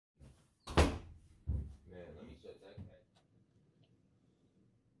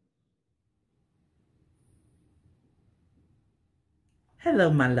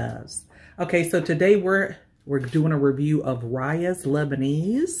Hello, my loves. Okay, so today we're doing a review of Raya's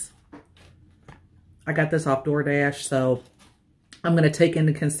Lebanese. I got this off DoorDash, so I'm going to take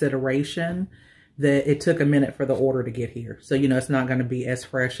into consideration that it took a minute for the order to get here. So, you know, it's not going to be as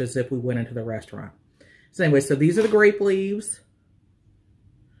fresh as if we went into the restaurant. So anyway, so these are the grape leaves.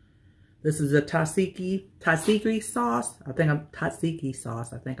 This is a tzatziki sauce. Tzatziki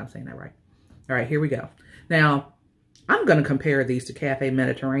sauce. I think I'm saying that right. All right, here we go. Now, I'm going to compare these to Cafe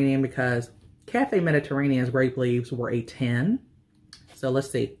Mediterranean because Cafe Mediterranean's grape leaves were a 10. So let's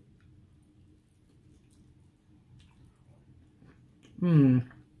see.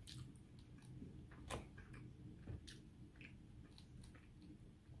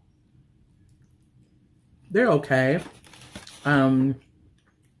 They're okay. I'm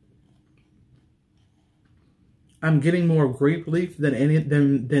getting more grape leaf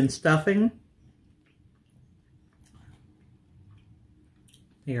than stuffing.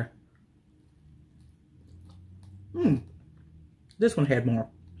 Here. This one had more.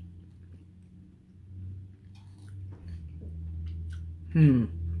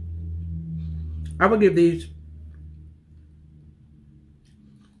 I give these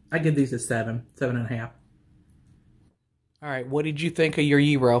a 7.5. All right, what did you think of your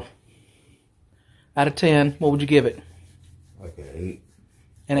gyro? Out of 10, what would you give it? Like an 8.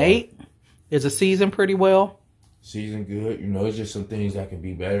 An 8? Is it seasoned pretty well? Seasoned good. You know, it's just some things that can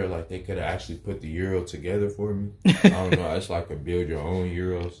be better. Like they could have actually put the gyro together for me. I don't know. It's like a build your own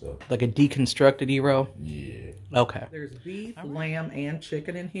gyro. So like a deconstructed gyro? Yeah. Okay. There's beef, lamb, and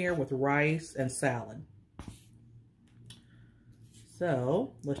chicken in here with rice and salad.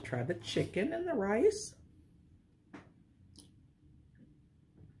 So let's try the chicken and the rice.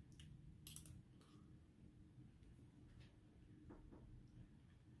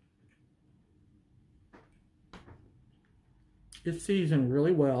 It's seasoned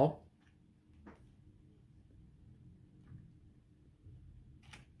really well.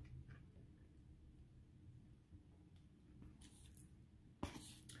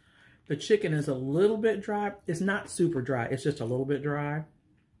 The chicken is a little bit dry. It's not super dry. It's just a little bit dry.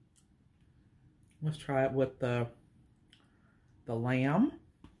 Let's try it with the lamb.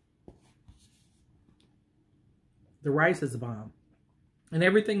 The rice is a bomb. And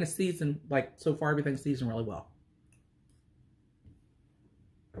everything is seasoned, like so far everything's seasoned really well.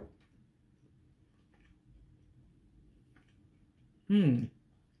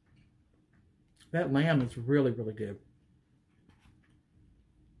 That lamb is really, really good.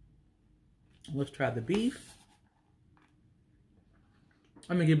 Let's try the beef.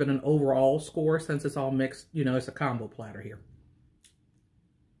 I'm going to give it an overall score since it's all mixed. You know, it's a combo platter here.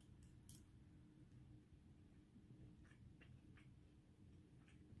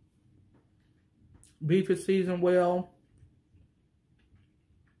 Beef is seasoned well.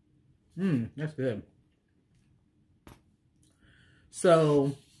 That's good.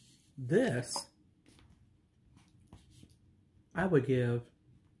 So, this, I would give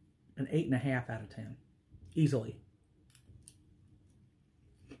an 8.5 out of 10. Easily.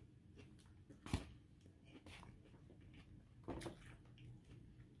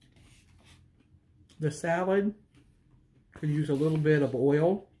 The salad could use a little bit of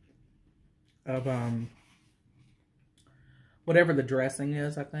oil of whatever the dressing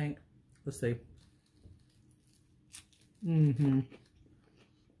is, I think. Let's see.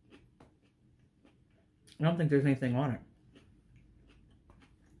 I don't think there's anything on it.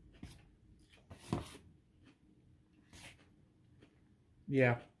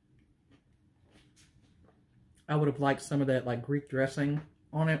 Yeah. I would have liked some of that like Greek dressing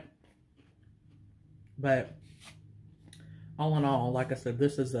on it. But all in all, like I said,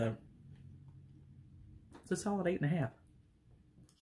 it's a solid 8.5.